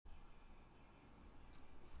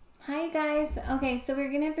Hi guys. Okay, so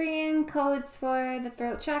we're going to bring in codes for the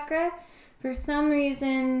throat chakra. For some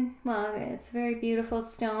reason, well, it's a very beautiful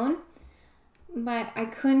stone, but I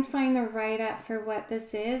couldn't find the write-up for what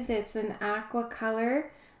this is. It's an aqua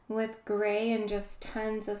color with gray and just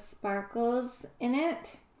tons of sparkles in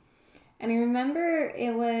it. And I remember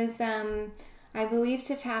it was, I believe,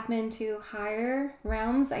 to tap into higher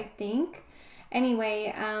realms, I think.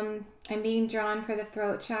 Anyway, I'm being drawn for the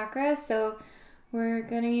throat chakra, so we're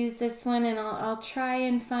going to use this one, and I'll try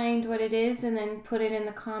and find what it is and then put it in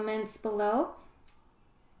the comments below.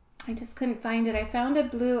 I just couldn't find it. I found a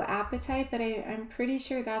blue apatite, but I'm pretty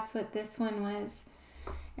sure that's what this one was.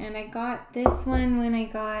 And I got this one when I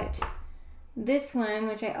got this one,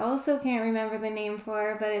 which I also can't remember the name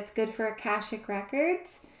for, but it's good for Akashic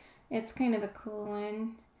Records. It's kind of a cool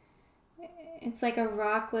one. It's like a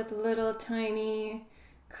rock with little tiny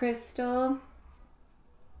crystal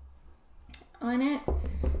on it.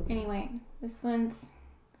 Anyway, this one's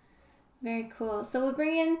very cool. So we'll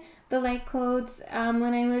bring in the light codes.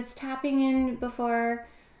 When I was tapping in before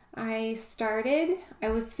I started,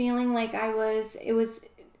 I was feeling like what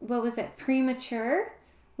was it? Premature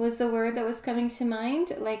was the word that was coming to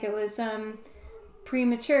mind. Like it was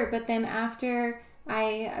premature. But then after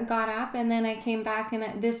I got up and then I came back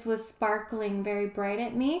and this was sparkling very bright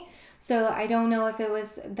at me. So I don't know if it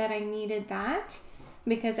was that I needed that,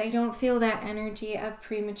 because I don't feel that energy of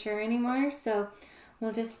premature anymore. So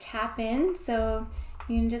we'll just tap in. So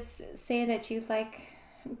you can just say that you'd like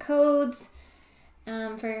codes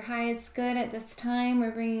for your highest good at this time. We're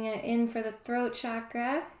bringing it in for the throat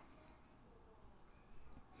chakra.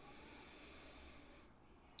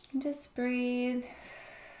 And just breathe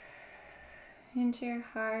into your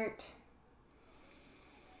heart.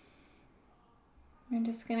 We're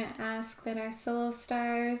just going to ask that our soul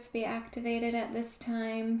stars be activated at this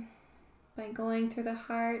time by going through the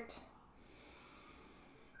heart.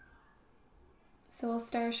 Soul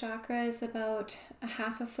star chakra is about a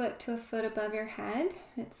half a foot to a foot above your head.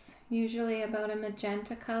 It's usually about a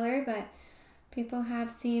magenta color, but people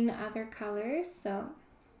have seen other colors. So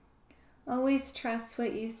always trust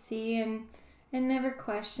what you see and never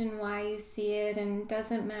question why you see it. And it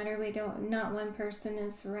doesn't matter. Not one person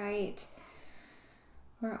is right.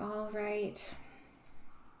 We're all right.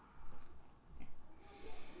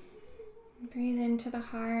 Breathe into the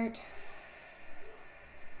heart.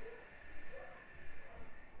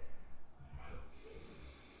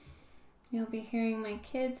 You'll be hearing my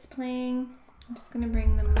kids playing. I'm just going to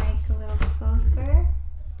bring the mic a little closer,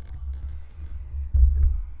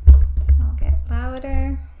 so I'll get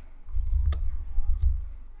louder.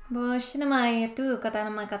 Boshinamaya tu katana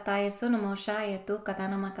makataya sunamoshaya tu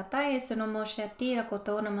katana makataya sunamoshati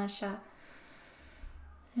rakotona masha.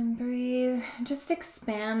 And breathe. Just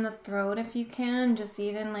expand the throat if you can. Just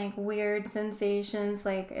even like weird sensations.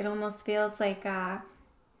 Like it almost feels like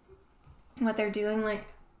what they're doing.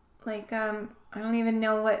 Like I don't even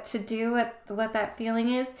know what to do. What that feeling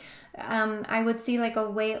is. I would see like a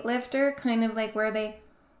weightlifter, kind of like where they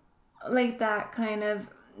like that kind of.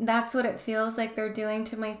 That's what it feels like they're doing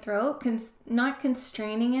to my throat. Not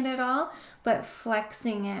constraining it at all, but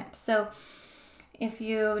flexing it. So if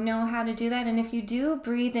you know how to do that, and if you do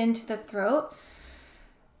breathe into the throat,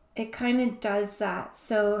 it kind of does that.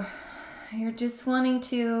 So you're just wanting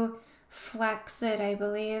to flex it, I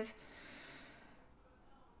believe.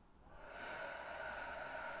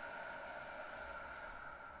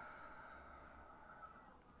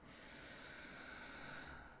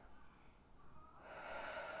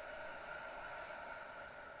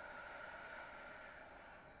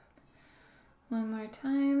 One more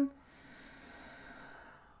time.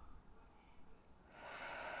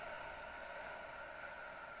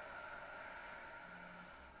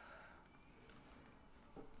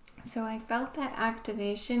 So I felt that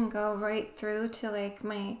activation go right through to like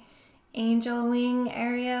my angel wing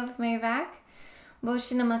area of my back.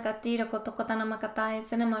 Boshina makatira kotokotana makatai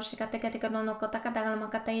cinemoshikatekatikono kotakatana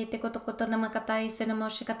makatai tekotokotana makatai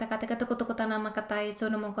cinemoshikatekatikono makatai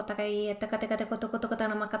sunomokotakai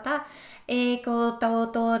tekatikatekotokotana makata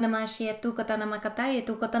ekototo namashia tukotana makatai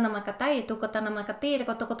tukotana makatai tukotana makati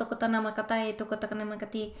kotokotana makatai tukotana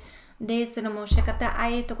makati de cinemoshikata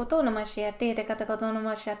ai tokotona mashia te tekatikono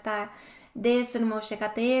mashata Desen moshe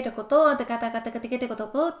kate de koto de kata kata kate kate koto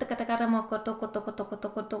koto kata kata mo koto koto koto koto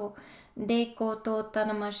koto de koto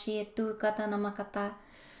tanamashi tu kata namakata.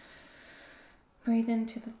 Breathe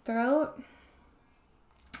into the throat.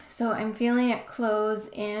 So I'm feeling it close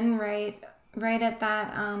in right at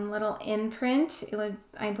that little imprint. It would,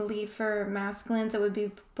 I believe, for masculines, it would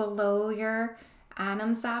be below your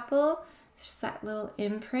Adam's apple. It's just that little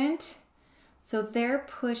imprint. So they're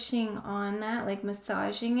pushing on that, like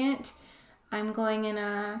massaging it. I'm going in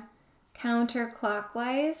a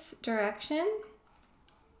counterclockwise direction.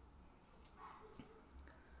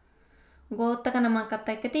 And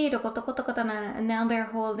now they're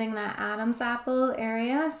holding that Adam's apple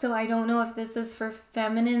area. So I don't know if this is for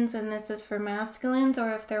feminines and this is for masculines, or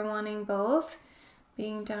if they're wanting both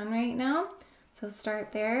being done right now. So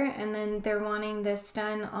start there, and then they're wanting this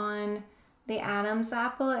done on the Adam's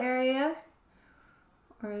apple area.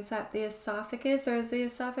 Or is that the esophagus? Or is the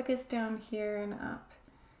esophagus down here and up?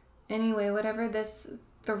 Anyway, whatever this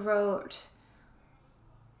throat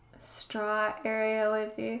straw area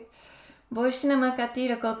would be. So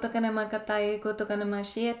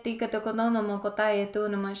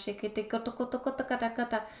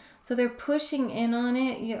they're pushing in on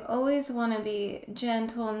it. You always want to be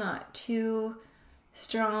gentle, not too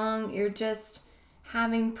strong. You're just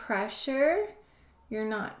having pressure. You're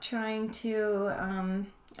not trying to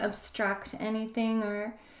obstruct anything.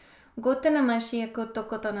 Or so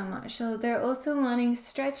they're also wanting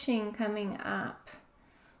stretching coming up.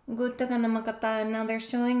 Now they're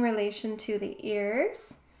showing relation to the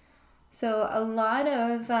ears. So a lot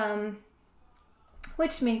of,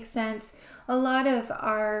 which makes sense, a lot of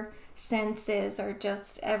our senses are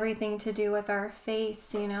just everything to do with our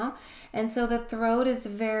face, you know? And so the throat is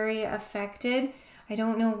very affected. I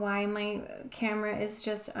don't know why my camera is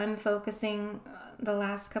just unfocusing the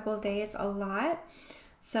last couple of days a lot.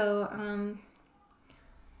 So,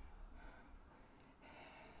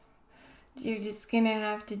 you're just gonna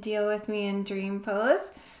have to deal with me in dream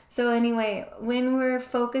pose. So anyway, when we're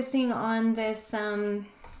focusing on this, when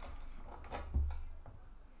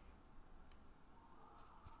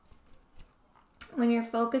you're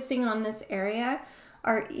focusing on this area,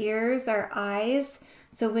 our ears, our eyes,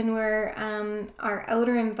 so when we're, our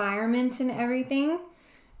outer environment and everything,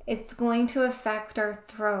 it's going to affect our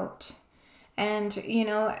throat. And, you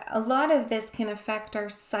know, a lot of this can affect our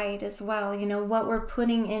sight as well. You know, what we're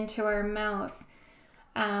putting into our mouth,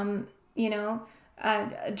 you know,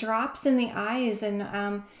 drops in the eyes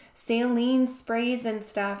and saline sprays and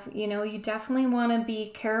stuff. You know, you definitely want to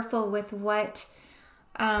be careful with what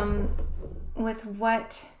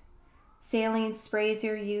saline sprays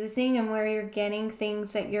you're using and where you're getting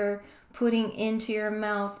things that you're putting into your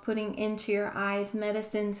mouth, putting into your eyes,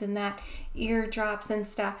 medicines and that, ear drops and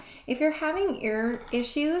stuff. If you're having ear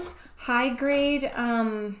issues, high grade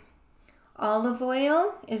olive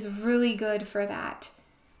oil is really good for that.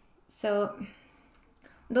 So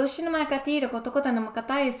it's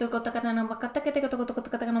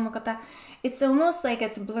almost like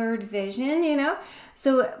it's blurred vision, you know?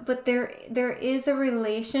 So, but there is a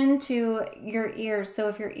relation to your ears. So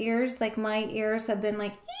if your ears, like my ears have been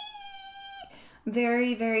like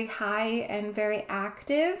very, very high and very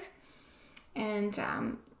active, and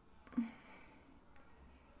yeah,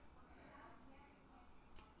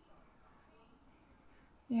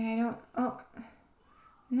 I don't, oh,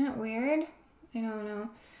 isn't that weird? I don't know.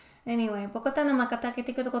 Anyway,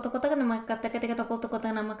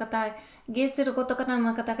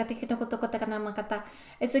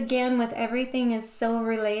 it's again with everything is so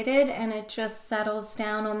related, and it just settles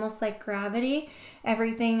down almost like gravity.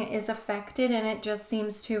 Everything is affected and it just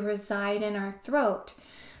seems to reside in our throat.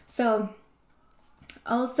 So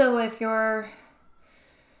also if you're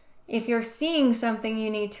seeing something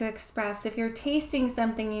you need to express, if you're tasting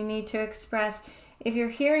something you need to express, if you're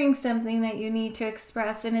hearing something that you need to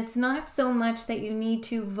express, and it's not so much that you need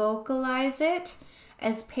to vocalize it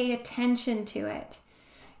as pay attention to it.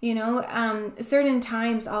 You know, certain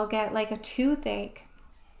times I'll get like a toothache,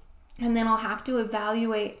 and then I'll have to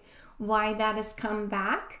evaluate why that has come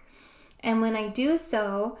back. And when I do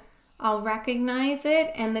so, I'll recognize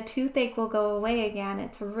it and the toothache will go away again.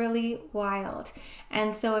 It's really wild.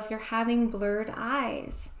 And so if you're having blurred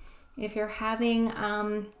eyes, if you're having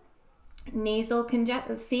nasal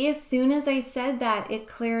congestion, see, as soon as I said that, it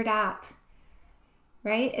cleared up,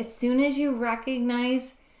 right? As soon as you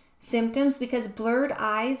recognize symptoms, because blurred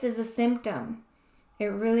eyes is a symptom. It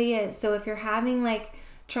really is. So if you're having like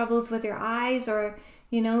troubles with your eyes, or,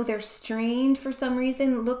 you know, they're strained for some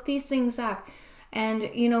reason, look these things up. And,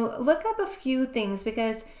 you know, look up a few things,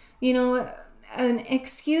 because, you know, an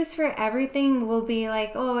excuse for everything will be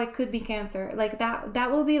like, oh, it could be cancer. Like that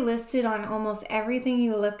will be listed on almost everything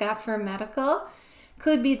you look up for medical.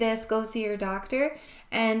 Could be this, go see your doctor.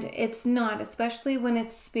 And it's not, especially when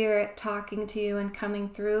it's spirit talking to you and coming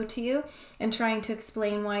through to you and trying to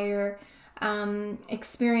explain why you're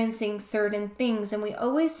experiencing certain things. And we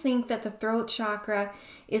always think that the throat chakra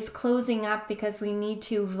is closing up because we need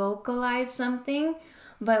to vocalize something.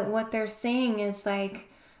 But what they're saying is like,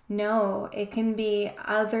 No, it can be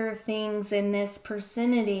other things in this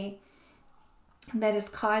vicinity that is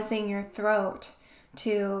causing your throat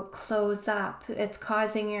to close up. It's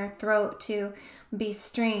causing your throat to be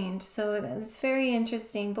strained. So it's very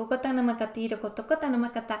interesting. Bokota no makati koto kota no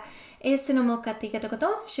makata. Ese no mokati koto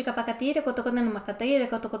koto. Shikapakati koto koto no makata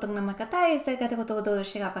koto koto no makata. Ese koto koto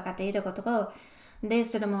shikapakati koto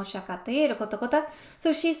koto.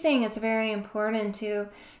 So she's saying it's very important to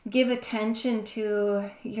give attention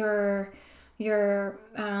to your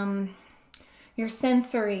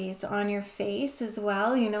sensories on your face as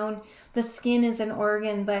well. You know, the skin is an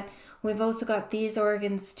organ, but we've also got these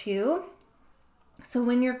organs too. So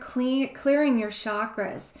when you're clearing your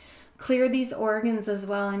chakras, clear these organs as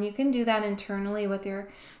well, and you can do that internally with your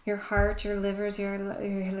heart, your livers,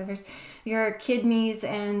 your kidneys,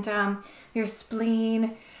 and your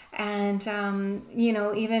spleen, and you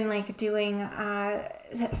know, even like doing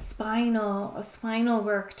spinal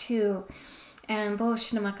work too. And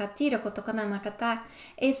just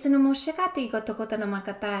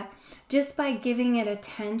by giving it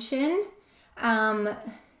attention,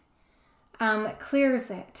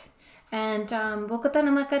 clears it. And not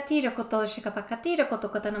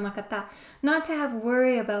to have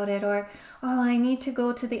worry about it, or oh, I need to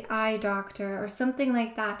go to the eye doctor or something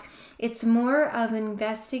like that. It's more of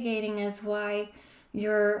investigating as why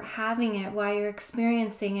you're having it, why you're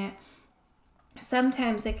experiencing it.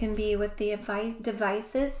 Sometimes it can be with the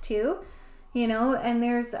devices too, you know, and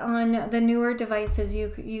there's on the newer devices,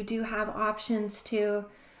 you do have options to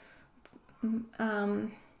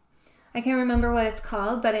I can't remember what it's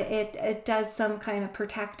called, but it does some kind of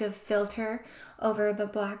protective filter over the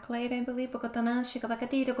black light, I believe.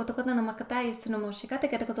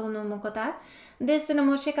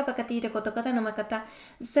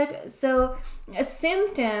 So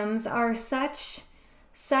symptoms are such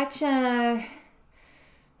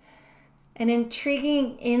an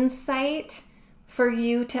intriguing insight for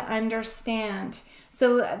you to understand.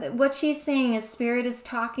 So what she's saying is Spirit is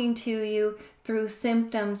talking to you through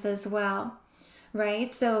symptoms as well,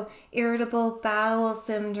 right? So irritable bowel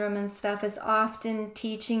syndrome and stuff is often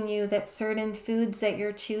teaching you that certain foods that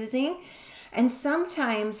you're choosing, and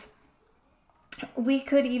sometimes we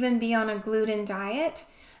could even be on a gluten diet,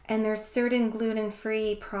 and there's certain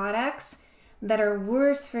gluten-free products that are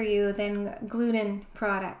worse for you than gluten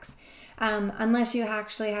products, unless you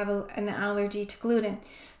actually have an allergy to gluten.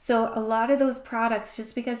 So a lot of those products,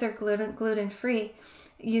 just because they're gluten-free,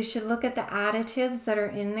 you should look at the additives that are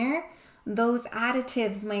in there. Those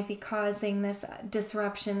additives might be causing this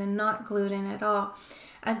disruption and not gluten at all.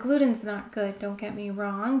 Gluten's not good, don't get me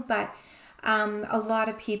wrong, but a lot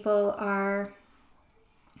of people are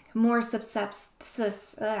more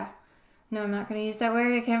no, I'm not going to use that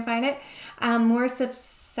word. I can't find it. More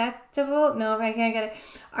susceptible. No, I can't get it.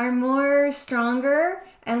 Are more stronger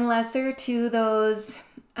and lesser to those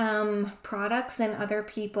products than other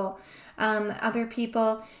people. Other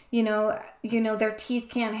people, you know, their teeth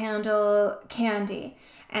can't handle candy,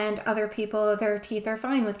 and other people, their teeth are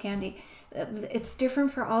fine with candy. It's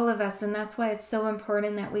different for all of us, and that's why it's so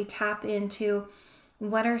important that we tap into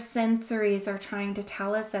what our sensories are trying to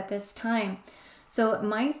tell us at this time. So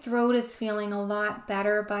my throat is feeling a lot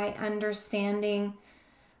better by understanding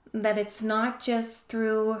that it's not just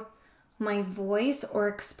through my voice or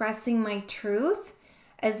expressing my truth,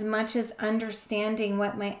 as much as understanding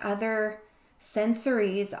what my other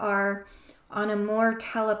sensories are on a more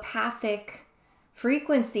telepathic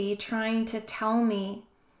frequency trying to tell me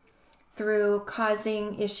through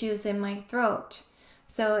causing issues in my throat.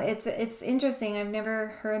 So it's interesting. I've never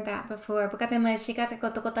heard that before.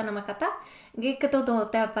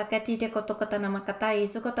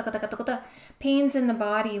 Pains in the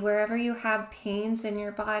body, wherever you have pains in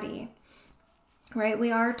your body, right?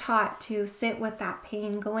 We are taught to sit with that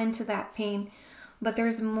pain, go into that pain, but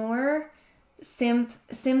there's more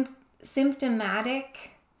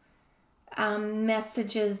symptomatic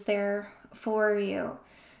messages there for you.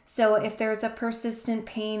 So if there's a persistent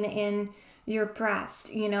pain in your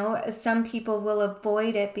breast, you know, some people will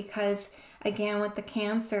avoid it because, again, with the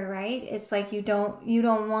cancer, right? It's like you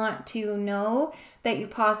don't want to know that you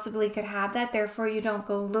possibly could have that, therefore you don't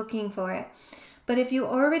go looking for it. But if you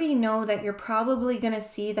already know that you're probably going to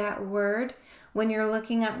see that word when you're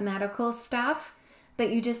looking at medical stuff,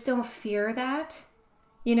 that you just don't fear that,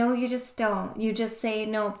 you know, you just don't. You just say,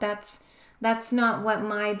 no, that's not what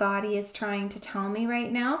my body is trying to tell me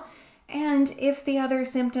right now. And if the other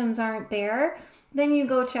symptoms aren't there, then you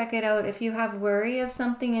go check it out. If you have worry of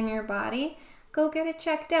something in your body, go get it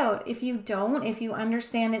checked out. If you don't, if you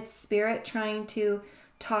understand it's Spirit trying to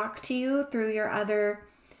talk to you through your other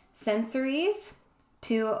sensories,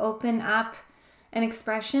 to open up an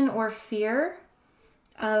expression or fear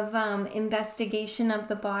of investigation of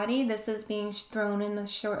the body. This is being thrown in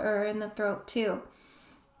the throat too.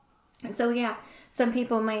 So yeah, some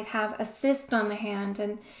people might have a cyst on the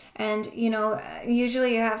hand, and you know,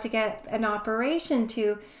 usually you have to get an operation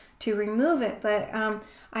to remove it. But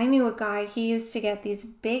I knew a guy, he used to get these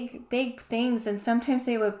big things, and sometimes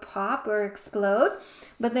they would pop or explode,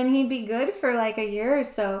 but then he'd be good for like a year or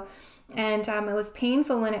so. And it was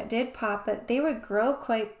painful when it did pop, but they would grow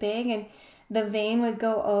quite big, and the vein would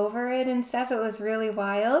go over it and stuff. It was really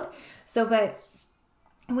wild. So, but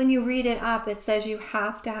when you read it up, it says you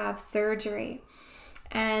have to have surgery.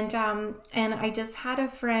 And I just had a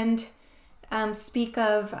friend speak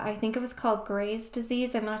of, I think it was called Gray's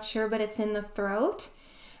disease. I'm not sure, but it's in the throat.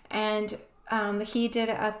 And he did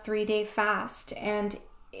a 3-day fast, and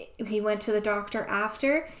he went to the doctor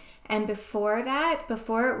after. And before that,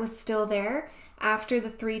 before it was still there, after the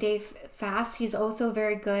 3-day fast, he's also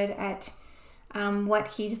very good at what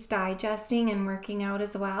he's digesting and working out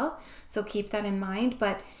as well. So keep that in mind.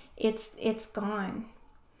 But it's gone.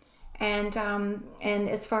 And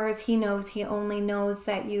as far as he knows, he only knows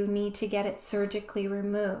that you need to get it surgically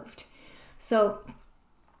removed. So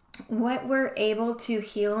what we're able to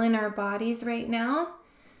heal in our bodies right now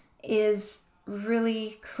is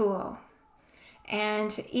really cool.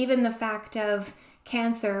 And even the fact of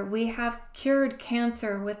cancer, we have cured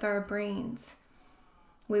cancer with our brains.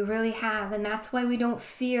 We really have. And that's why we don't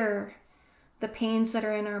fear the pains that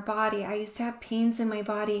are in our body. I used to have pains in my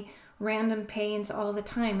body, random pains all the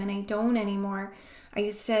time, and I don't anymore. I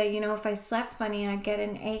used to, you know, if I slept funny, I'd get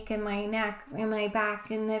an ache in my neck, in my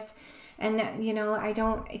back, in this, and, you know, I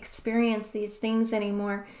don't experience these things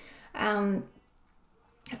anymore.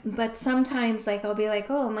 But sometimes, like, I'll be like,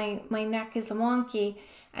 oh, my neck is wonky,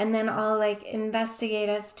 and then I'll like investigate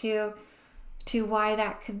as to why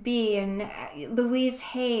that could be. And Louise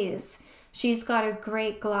Hayes, she's got a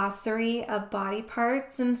great glossary of body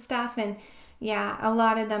parts and stuff, and yeah, a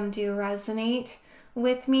lot of them do resonate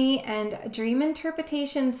with me. And dream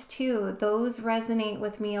interpretations too, those resonate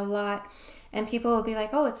with me a lot. And people will be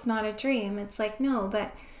like, oh, it's not a dream. It's like, no,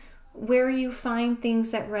 but where you find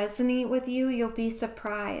things that resonate with you, you'll be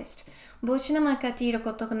surprised. So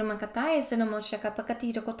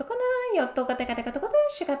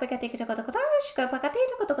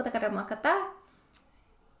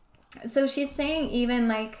she's saying even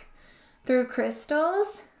like through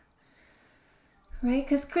crystals, right?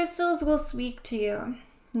 Because crystals will speak to you.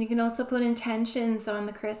 You can also put intentions on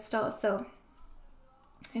the crystal. So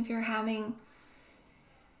if you're having,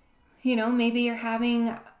 you know, maybe you're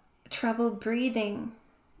having trouble breathing,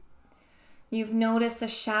 you've noticed a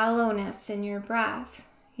shallowness in your breath,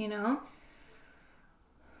 you know,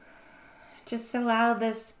 just allow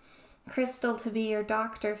this crystal to be your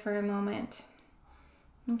doctor for a moment.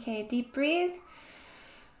 Okay, deep breathe,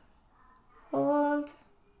 hold,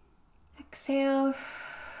 exhale,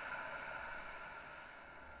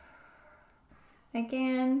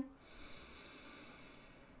 again.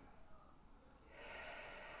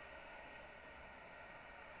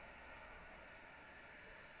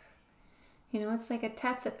 You know, it's like a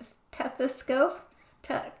stethoscope.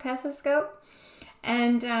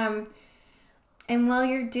 And while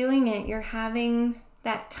you're doing it, you're having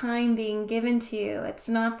that time being given to you. It's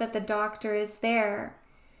not that the doctor is there.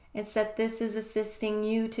 It's that this is assisting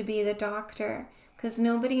you to be the doctor. Because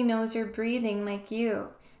nobody knows your breathing like you.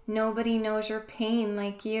 Nobody knows your pain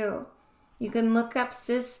like you. You can look up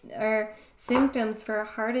symptoms for a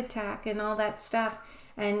heart attack and all that stuff.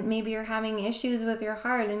 And maybe you're having issues with your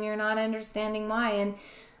heart and you're not understanding why. And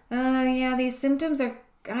yeah, these symptoms are,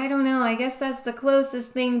 I don't know, I guess that's the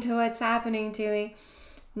closest thing to what's happening to me.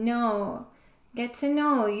 No, get to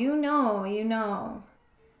know, you know.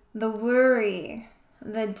 The worry,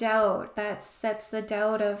 the doubt, that's the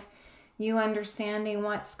doubt of you understanding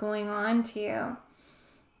what's going on to you,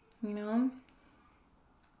 you know.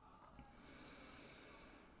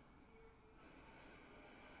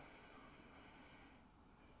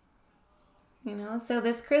 You know, so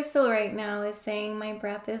this crystal right now is saying my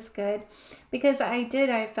breath is good, because I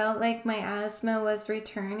felt like my asthma was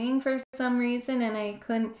returning for some reason, and I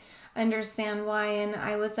couldn't understand why. And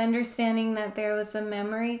I was understanding that there was a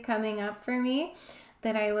memory coming up for me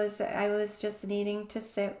that I was just needing to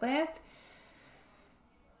sit with.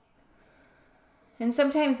 And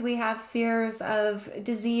sometimes we have fears of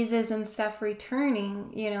diseases and stuff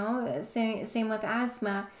returning, you know, same with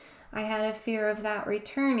asthma. I had a fear of that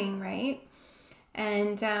returning, right?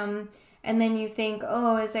 And then you think,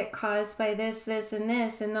 oh, is it caused by this, and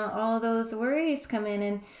this, and all those worries come in.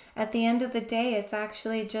 And at the end of the day, it's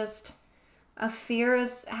actually just a fear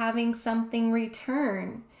of having something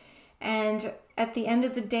return. And at the end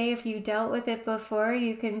of the day, if you dealt with it before,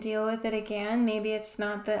 you can deal with it again. Maybe it's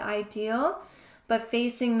not the ideal, but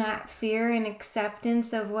facing that fear and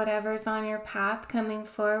acceptance of whatever's on your path coming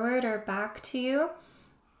forward or back to you,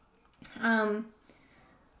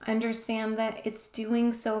 understand that it's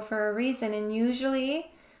doing so for a reason. And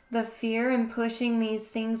usually the fear and pushing these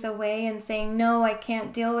things away and saying, no, I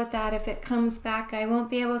can't deal with that. If it comes back, I won't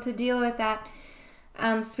be able to deal with that.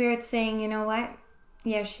 Spirit's saying, you know what?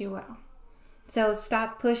 Yes, you will. So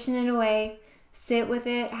stop pushing it away, sit with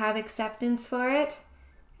it, have acceptance for it,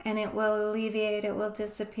 and it will alleviate, it will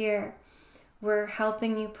disappear. We're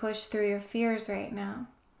helping you push through your fears right now.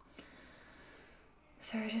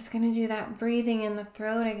 So we're just going to do that breathing in the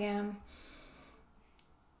throat again.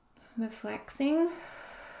 The flexing.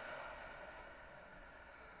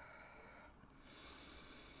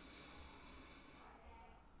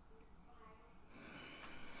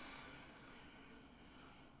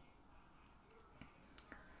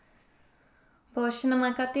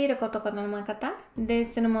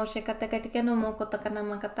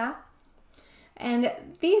 And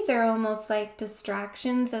these are almost like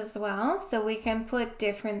distractions as well. So we can put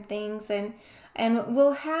different things in, and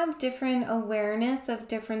we'll have different awareness of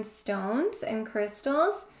different stones and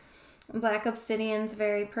crystals. Black obsidian's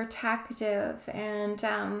very protective, and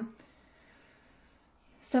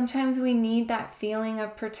sometimes we need that feeling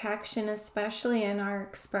of protection, especially in our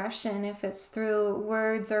expression. If it's through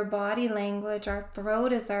words or body language, our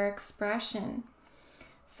throat is our expression.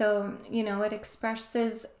 So, you know, it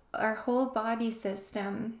expresses our whole body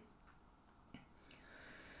system.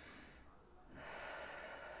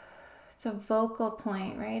 It's a vocal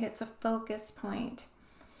point, right? It's a focus point.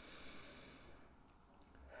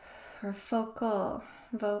 Or vocal,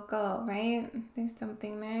 right? There's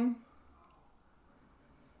something there.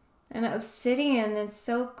 And obsidian is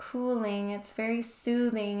so cooling. It's very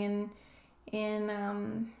soothing. And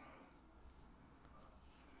in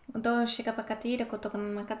do shikapakati de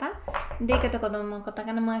kotokonamakata de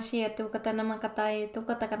katokonomokotagamashi tu katanamakatai tu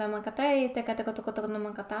katakanamakata te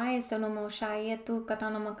katakotokonamakata sonomoshai tu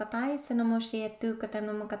katanamakatai sonomoshi tu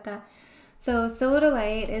katanamakata. So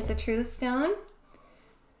sodalite is a truth stone.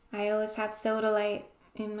 I always have sodalite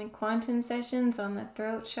in my quantum sessions on the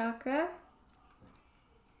throat chakra.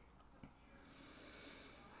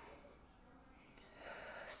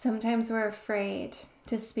 Sometimes we're afraid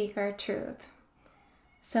to speak our truth.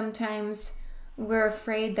 Sometimes we're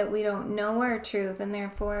afraid that we don't know our truth, and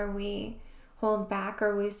therefore we hold back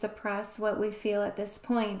or we suppress what we feel at this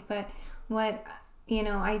point. But what, you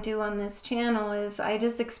know, I do on this channel is I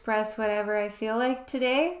just express whatever I feel like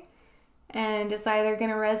today, and it's either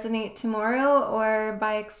going to resonate tomorrow, or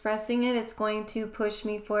by expressing it, it's going to push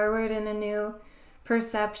me forward in a new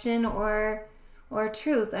perception or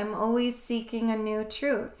truth. I'm always seeking a new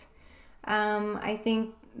truth. I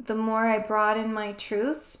think the more I broaden my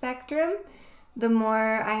truth spectrum, the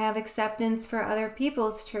more I have acceptance for other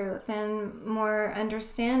people's truth and more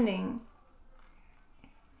understanding.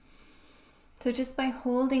 So just by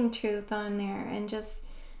holding truth on there and just,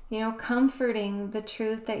 you know, comforting the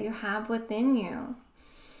truth that you have within you.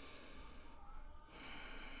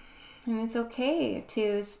 And it's okay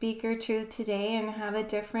to speak your truth today and have a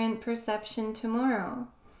different perception tomorrow.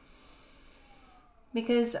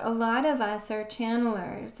 Because a lot of us are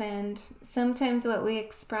channelers, and sometimes what we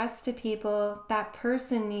express to people, that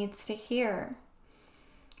person needs to hear.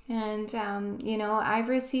 And, you know, I've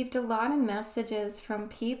received a lot of messages from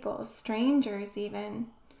people, strangers even.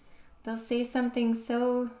 They'll say something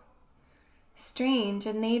so strange,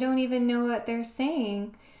 and they don't even know what they're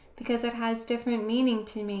saying because it has different meaning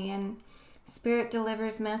to me. And Spirit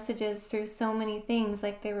delivers messages through so many things,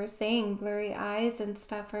 like they were saying, blurry eyes and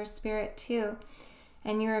stuff are Spirit too.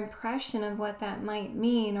 And your impression of what that might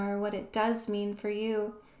mean or what it does mean for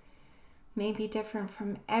you may be different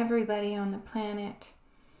from everybody on the planet.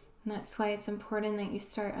 And that's why it's important that you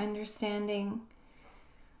start understanding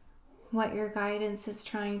what your guidance is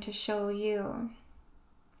trying to show you.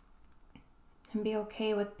 And be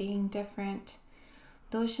okay with being different.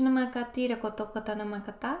 Doshinamakatira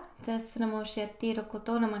kotokotanamakata, tesnamoshitira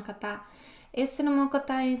kotonamakata.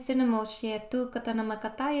 Isinamokatai sinamoshia tu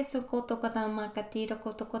katanamakata isokotokotanamakatira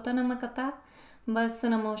kotokotanamaka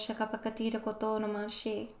basinamoshakapakatira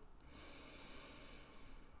kotonamashi.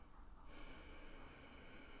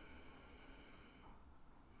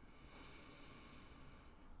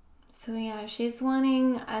 So yeah, she's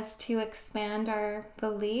wanting us to expand our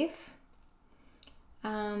belief.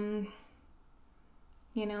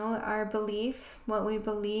 You know, our belief, what we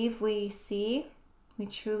believe we see, we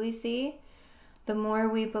truly see. The more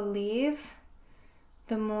we believe,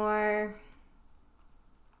 the more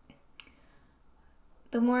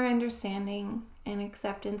understanding and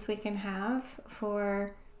acceptance we can have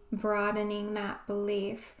for broadening that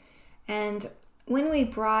belief. And when we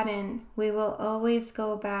broaden, we will always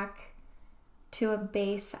go back to a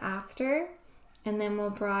base after, and then we'll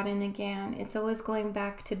broaden again. It's always going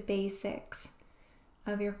back to basics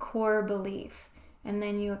of your core belief, and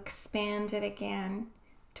then you expand it again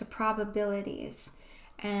to probabilities.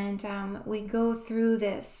 And we go through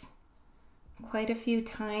this quite a few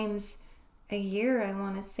times a year, I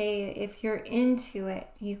want to say. If you're into it,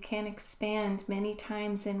 you can expand many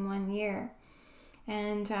times in 1 year.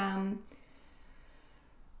 And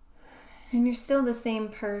you're still the same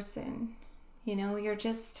person. You know, you're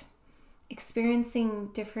just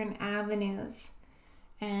experiencing different avenues.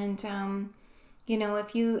 And you know,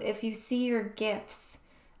 if you see your gifts,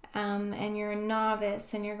 and you're a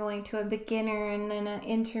novice and you're going to a beginner and then an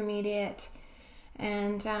intermediate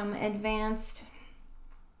and advanced,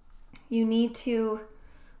 you need to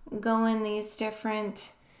go in these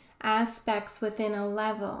different aspects within a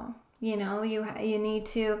level. You know, you need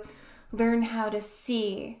to learn how to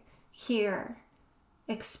see, hear,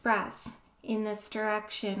 express in this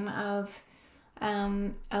direction of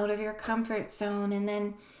out of your comfort zone, and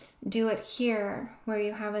then do it here where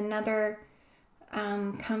you have another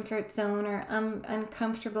comfort zone or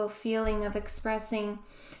uncomfortable feeling of expressing.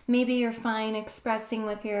 Maybe you're fine expressing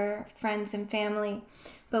with your friends and family,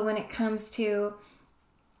 but when it comes to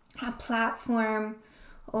a platform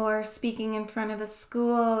or speaking in front of a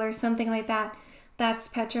school or something like that, that's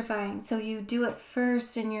petrifying. So you do it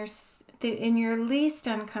first in your least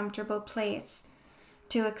uncomfortable place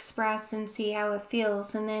to express and see how it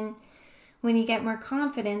feels, and then when you get more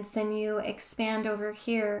confidence, then you expand over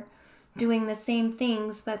here doing the same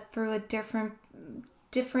things but through a different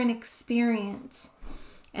experience,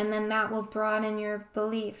 and then that will broaden your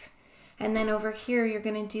belief. And then over here you're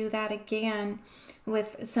going to do that again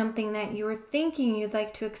with something that you were thinking you'd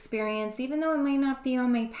like to experience, even though it might not be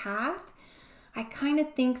on my path. I kind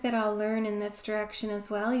of think that I'll learn in this direction as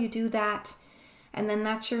well. You do that, and then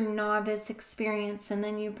that's your novice experience, and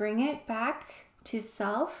then you bring it back to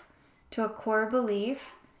self, to a core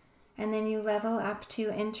belief, and then you level up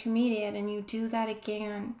to intermediate, and you do that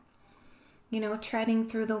again. You know, treading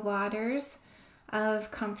through the waters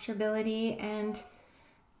of comfortability and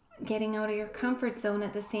getting out of your comfort zone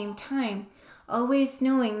at the same time. Always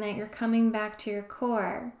knowing that you're coming back to your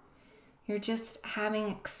core. You're just having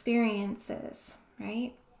experiences,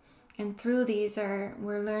 right? And through these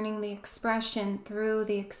we're learning the expression through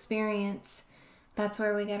the experience. That's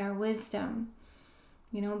where we get our wisdom.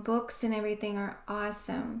 You know, books and everything are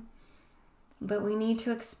awesome, but we need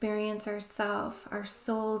to experience ourselves. Our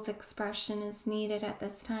soul's expression is needed at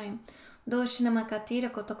this time. So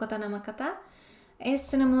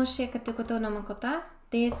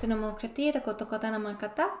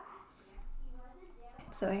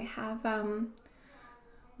I have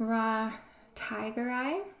raw tiger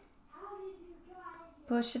eye.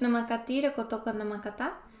 It's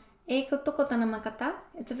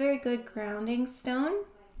a very good grounding stone.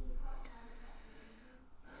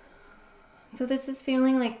 So this is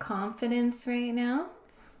feeling like confidence right now.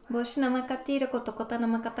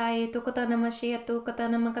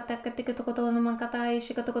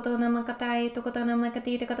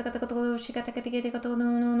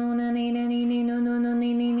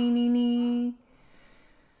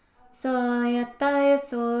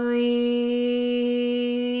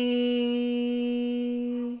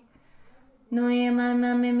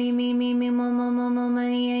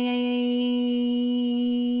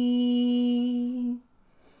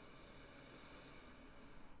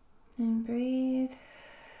 And breathe.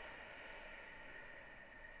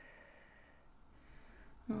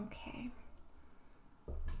 Okay.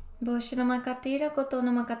 Boshinamakatira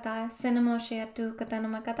kotonamakata, Senamoshe atu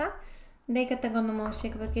katanamakata,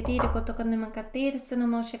 Dekatagonomoshe Bakatira Kotokonamakatira,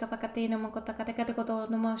 Senamoshe Kapakatina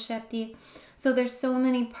Mokotakatakakotonomoshati. So there's so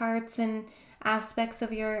many parts and aspects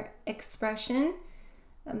of your expression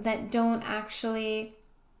that don't actually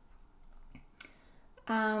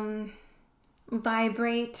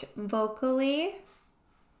vibrate vocally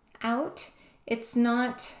out. It's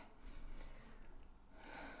not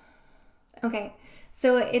okay.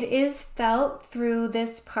 So it is felt through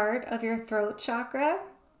this part of your throat chakra,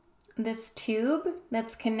 this tube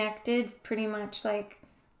that's connected pretty much like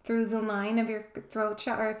through the line of your throat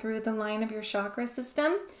chakra, or through the line of your chakra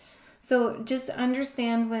system. So just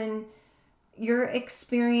understand when you're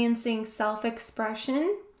experiencing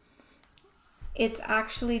self-expression, it's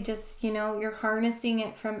actually just, you know, you're harnessing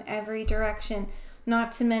it from every direction.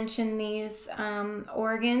 Not to mention these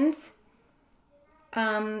organs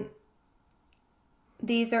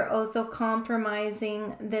these are also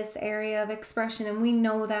compromising this area of expression. And we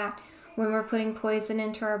know that when we're putting poison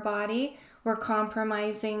into our body, we're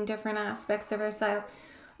compromising different aspects of ourselves.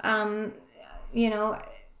 You know,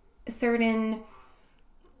 if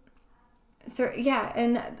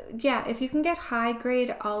you can get high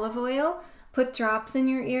grade olive oil, put drops in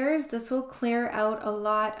your ears, this will clear out a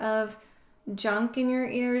lot of junk in your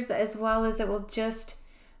ears, as well as it will just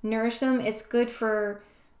nourish them. It's good for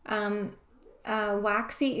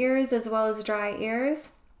waxy ears as well as dry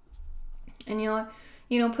ears. And you'll,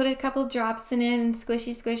 you know, put a couple drops in it and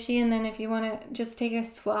squishy, and then if you want to just take a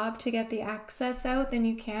swab to get the excess out, then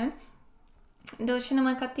you can. You don't have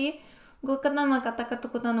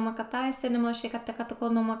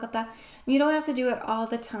to do it all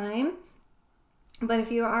the time, but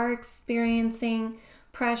if you are experiencing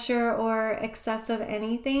pressure or excessive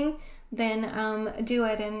anything, then do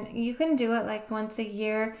it. And you can do it like once a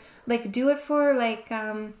year. Like do it for like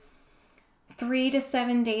 3 to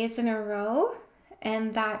 7 days in a row,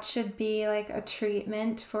 and that should be like a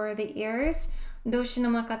treatment for the ears.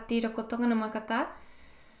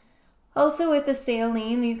 Also with the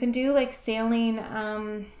saline, you can do like saline,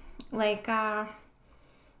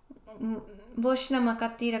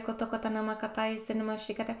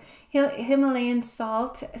 Himalayan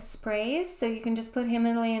salt sprays. So you can just put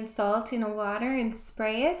Himalayan salt in a water and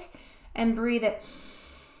spray it and breathe it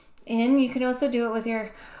in. You can also do it with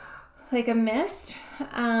your, like a mist,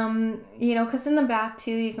 you know, because in the bath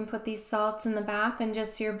too, you can put these salts in the bath and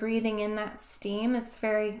just you're breathing in that steam. It's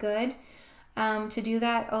very good. To do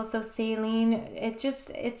that. Also saline,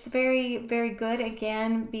 it's very, very good.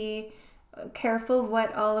 Again, be careful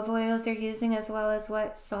what olive oils you're using as well as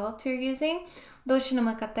what salt you're using.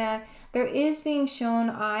 There is being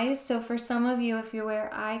shown eyes. So for some of you, if you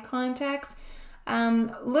wear eye contacts,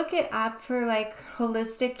 look it up for like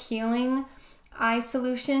holistic healing eye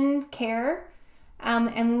solution care,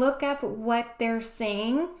 and look up what they're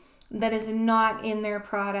saying that is not in their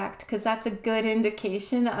product, because that's a good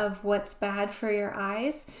indication of what's bad for your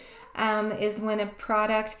eyes, is when a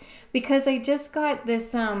product, because I just got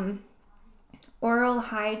this oral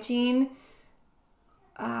hygiene,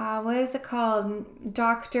 what is it called?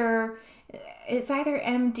 It's either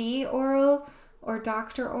MD oral or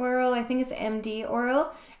Dr. Oral. I think it's MD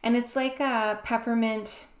oral, and it's like a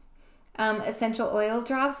peppermint essential oil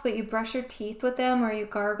drops, but you brush your teeth with them or you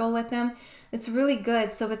gargle with them. It's really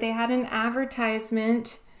good. So, but they had an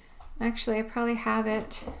advertisement. Actually, I probably have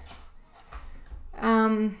it.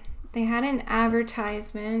 They had an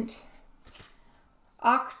advertisement.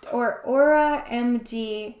 Aura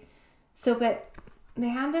MD. So, but they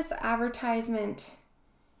had this advertisement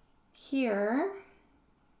here.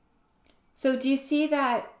 So, do you see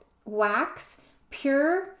that wax?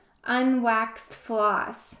 Pure unwaxed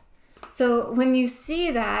floss. So, when you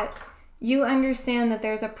see that, you understand that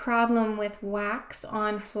there's a problem with wax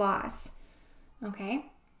on floss. Okay?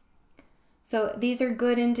 So these are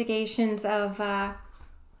good indications of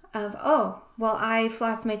oh, well, I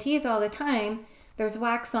floss my teeth all the time. There's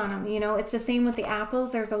wax on them. You know, it's the same with the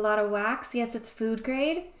apples. There's a lot of wax. Yes, it's food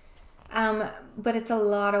grade, but it's a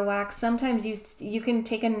lot of wax. Sometimes you can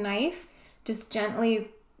take a knife, just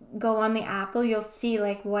gently go on the apple. You'll see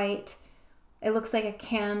like white. It looks like a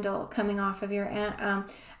candle coming off of your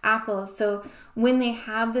apple. So when they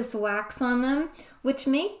have this wax on them, which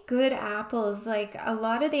make good apples, like a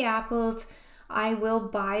lot of the apples, I will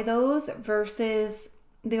buy those versus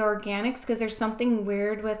the organics, because there's something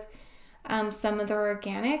weird with some of the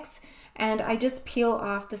organics, and I just peel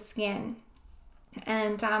off the skin.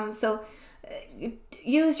 And so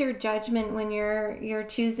use your judgment when you're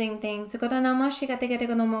choosing things.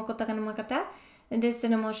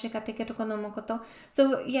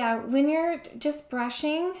 So yeah, when you're just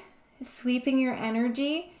brushing, sweeping your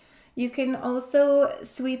energy, you can also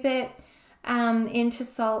sweep it into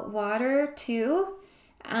salt water too.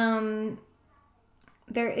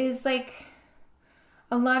 There is like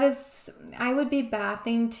a lot of, I would be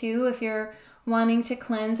bathing too if you're wanting to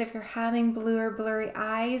cleanse, if you're having blue or blurry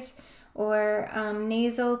eyes or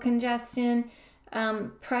nasal congestion,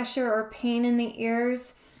 pressure or pain in the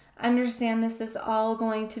ears. Understand this is all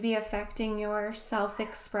going to be affecting your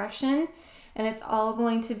self-expression, and it's all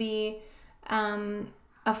going to be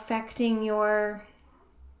affecting your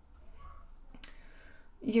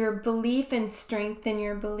belief and strength in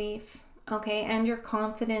your belief, okay, and your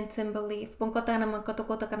confidence and belief. Okay,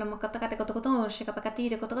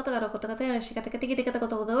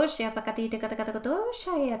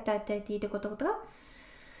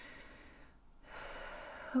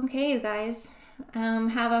 you guys.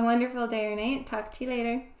 Have a wonderful day or night. Talk to you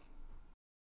later.